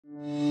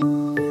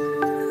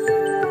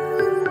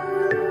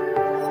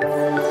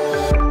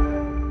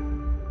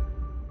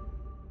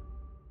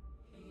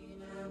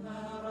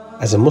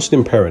As a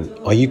Muslim parent,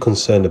 are you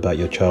concerned about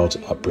your child's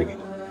upbringing?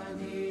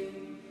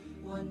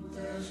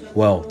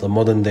 Well, the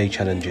modern day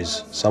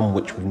challenges, some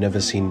which we've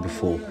never seen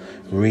before,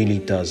 really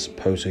does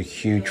pose a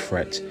huge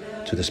threat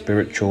to the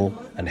spiritual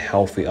and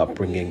healthy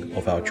upbringing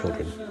of our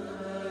children.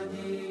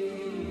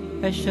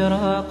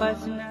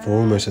 For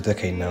almost a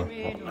decade now,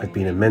 I've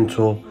been a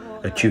mentor,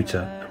 a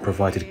tutor, and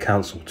provided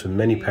counsel to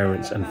many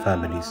parents and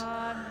families,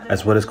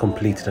 as well as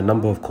completed a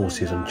number of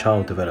courses on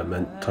child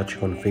development,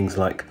 touching on things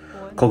like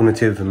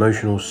cognitive,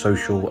 emotional,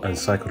 social, and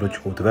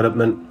psychological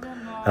development,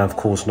 and of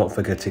course not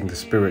forgetting the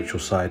spiritual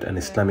side and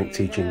Islamic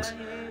teachings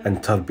and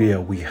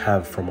Tarbiyah we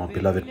have from our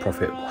beloved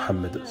Prophet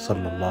Muhammad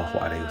sallallahu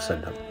alaihi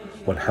wasallam.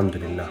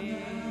 Walhamdulillah.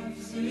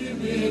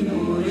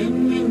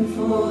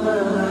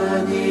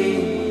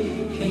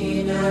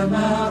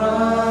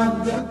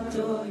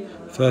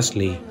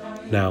 Firstly,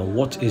 now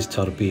what is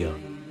Tarbiyah?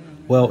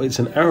 Well, it's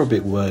an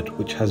Arabic word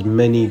which has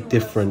many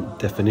different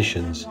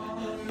definitions,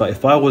 but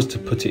if I was to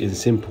put it in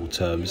simple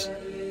terms,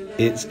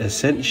 it's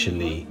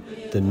essentially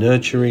the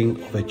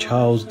nurturing of a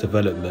child's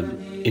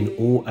development in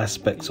all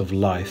aspects of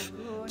life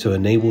to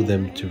enable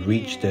them to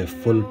reach their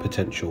full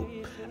potential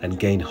and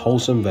gain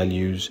wholesome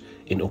values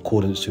in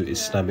accordance to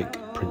Islamic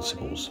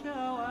principles.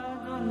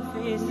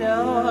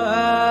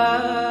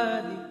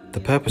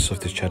 The purpose of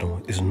this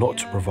channel is not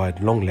to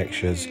provide long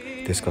lectures,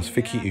 discuss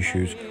fiqh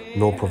issues,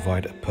 nor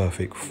provide a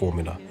perfect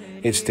formula.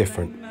 It's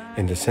different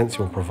in the sense it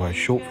will provide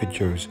short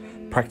videos,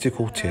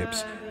 practical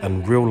tips,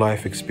 and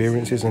real-life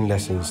experiences and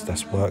lessons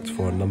that's worked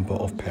for a number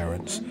of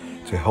parents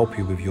to help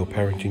you with your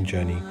parenting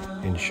journey,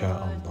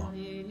 InShaAllah.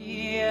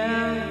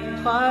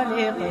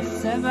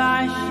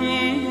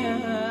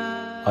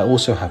 I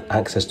also have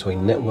access to a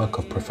network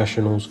of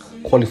professionals,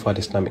 qualified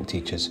Islamic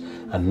teachers,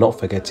 and not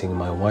forgetting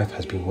my wife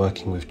has been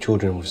working with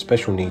children with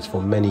special needs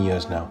for many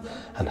years now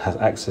and has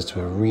access to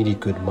a really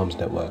good mums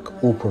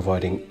network, all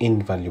providing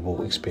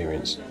invaluable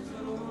experience.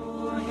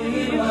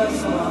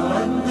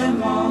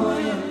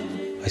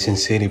 I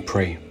sincerely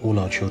pray all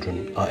our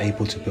children are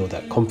able to build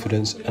that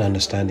confidence and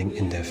understanding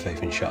in their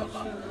faith,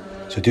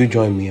 InShaAllah. So do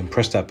join me and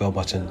press that bell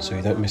button so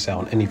you don't miss out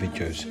on any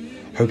videos.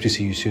 Hope to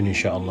see you soon,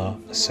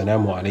 InShaAllah.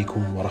 Assalamu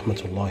alaikum wa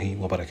rahmatullahi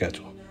wa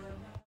barakatuh.